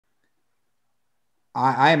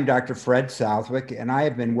I am Dr. Fred Southwick, and I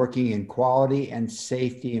have been working in quality and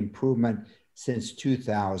safety improvement since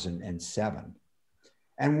 2007.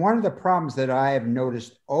 And one of the problems that I have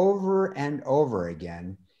noticed over and over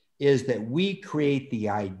again is that we create the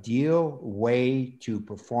ideal way to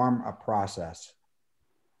perform a process.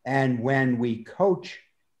 And when we coach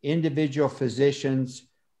individual physicians,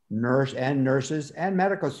 nurses, and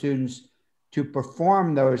medical students to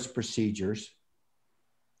perform those procedures,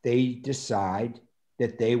 they decide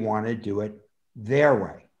that they want to do it their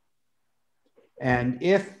way. And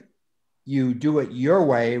if you do it your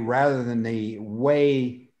way rather than the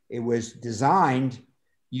way it was designed,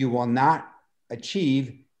 you will not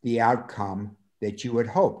achieve the outcome that you had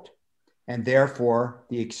hoped. And therefore,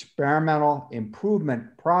 the experimental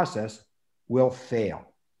improvement process will fail.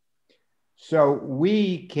 So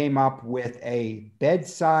we came up with a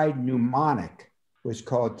bedside mnemonic, it was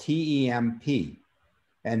called TEMP.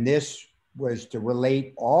 And this was to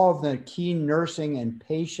relate all of the key nursing and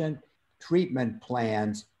patient treatment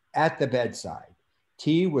plans at the bedside.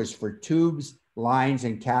 T was for tubes, lines,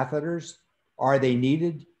 and catheters. Are they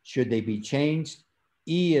needed? Should they be changed?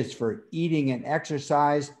 E is for eating and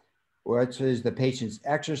exercise. What is the patient's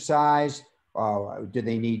exercise? Do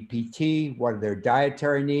they need PT? What are their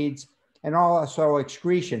dietary needs? And also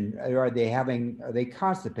excretion. Are they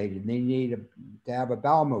constipated? They need to have a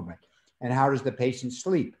bowel movement. And how does the patient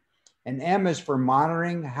sleep? And M is for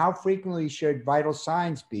monitoring. How frequently should vital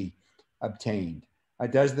signs be obtained?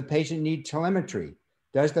 Does the patient need telemetry?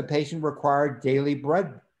 Does the patient require daily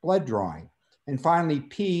blood drawing? And finally,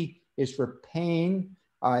 P is for pain.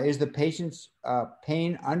 Is the patient's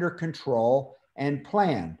pain under control? And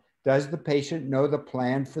plan. Does the patient know the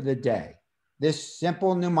plan for the day? This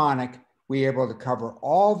simple mnemonic, we're able to cover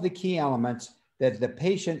all of the key elements that the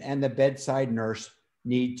patient and the bedside nurse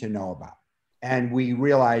need to know about. And we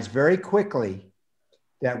realized very quickly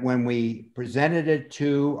that when we presented it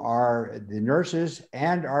to the nurses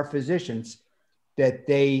and our physicians, that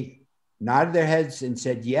they nodded their heads and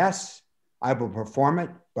said, yes, I will perform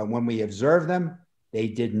it. But when we observed them, they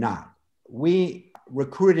did not. We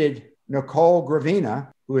recruited Nicole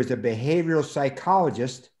Gravina, who is a behavioral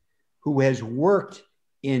psychologist who has worked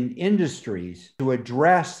in industries to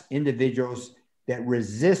address individuals that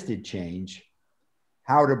resisted change,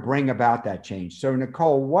 how to bring about that change. So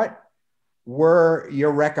Nicole, what were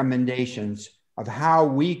your recommendations of how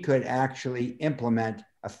we could actually implement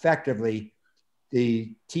effectively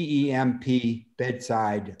the TEMP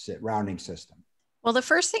bedside rounding system? Well, the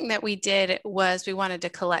first thing that we did was we wanted to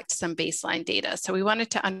collect some baseline data. So we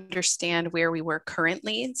wanted to understand where we were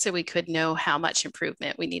currently so we could know how much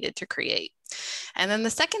improvement we needed to create. And then the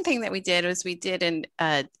second thing that we did was we did an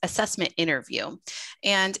assessment interview.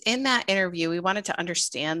 And in that interview, we wanted to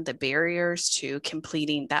understand the barriers to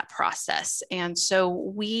completing that process. And so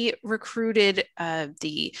we recruited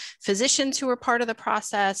the physicians who were part of the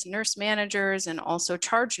process, nurse managers, and also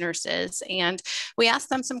charge nurses. And we asked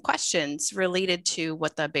them some questions related to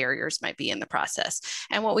what the barriers might be in the process.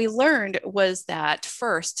 And what we learned was that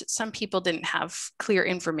first, some people didn't have clear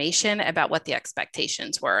information about what the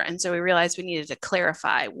expectations were. And so we realized we needed to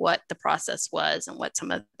clarify what the process was and what some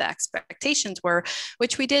of the expectations were,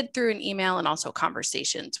 which we did through an email and also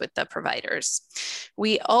conversations with the providers.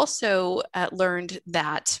 We also learned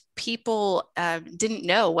that people didn't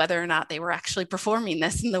know whether or not they were actually performing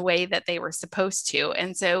this in the way that they were supposed to.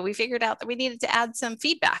 And so we figured out that we needed to add some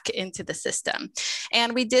feedback into the system.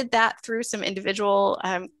 And we did that through some individual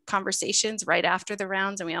conversations right after the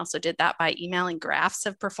rounds. And we also did that by emailing graphs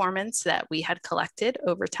of performance that we had collected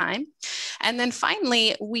over time. And then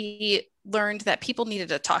finally, we learned that people needed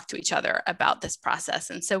to talk to each other about this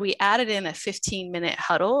process. And so we added in a 15-minute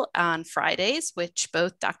huddle on Fridays, which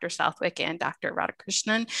both Dr. Southwick and Dr.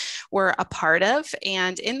 Radhakrishnan were a part of.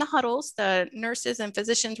 And in the huddles, the nurses and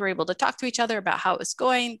physicians were able to talk to each other about how it was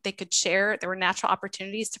going. They could share. There were natural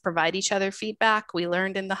opportunities to provide each other feedback. We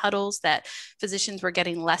learned in the huddles that physicians were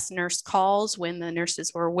getting less nurse calls when the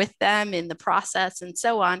nurses were with them in the process and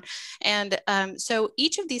so on. And so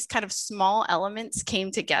each of these kind of small elements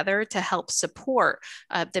came together to help support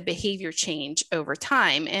the behavior change over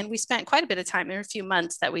time. And we spent quite a bit of time, there were a few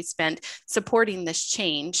months that we spent supporting this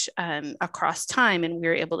change across time, and we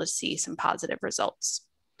were able to see some positive results.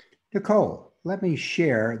 Nicole, let me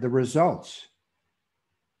share the results.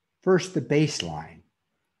 First, the baseline.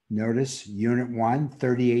 Notice Unit 1,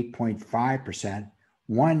 38.5%.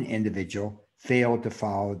 One individual failed to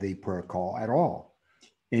follow the protocol at all.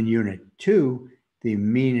 In Unit 2, the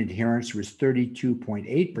mean adherence was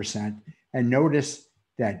 32.8%, and notice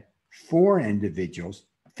that 4 individuals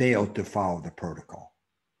failed to follow the protocol.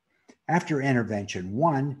 After intervention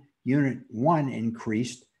 1, Unit 1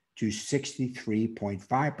 increased to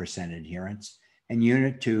 63.5% adherence, and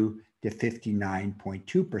Unit 2 to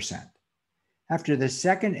 59.2%. After the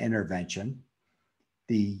second intervention,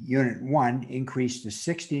 the Unit 1 increased to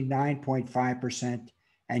 69.5%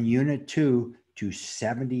 and Unit 2 to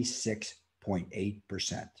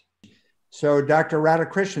 76.8%. So, Dr.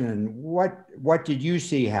 Radhakrishnan, what did you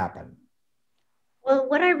see happen? Well,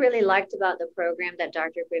 what I really liked about the program that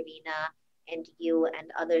Dr. Gravina and you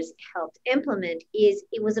and others helped implement is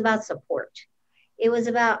it was about support. It was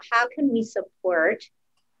about how can we support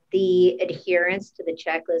the adherence to the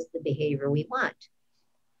checklist, the behavior we want.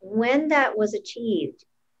 When that was achieved,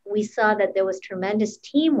 we saw that there was tremendous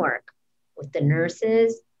teamwork with the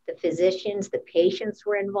nurses, the physicians, the patients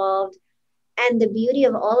were involved. And the beauty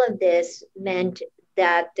of all of this meant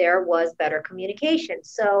that there was better communication.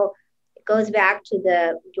 So it goes back to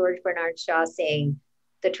the George Bernard Shaw saying,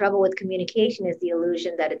 the trouble with communication is the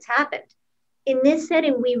illusion that it's happened. In this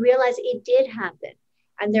setting, we realized it did happen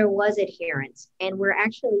and there was adherence. And we're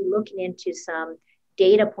actually looking into some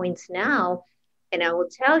data points now. And I will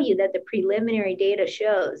tell you that the preliminary data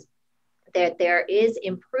shows that there is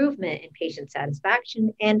improvement in patient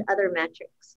satisfaction and other metrics.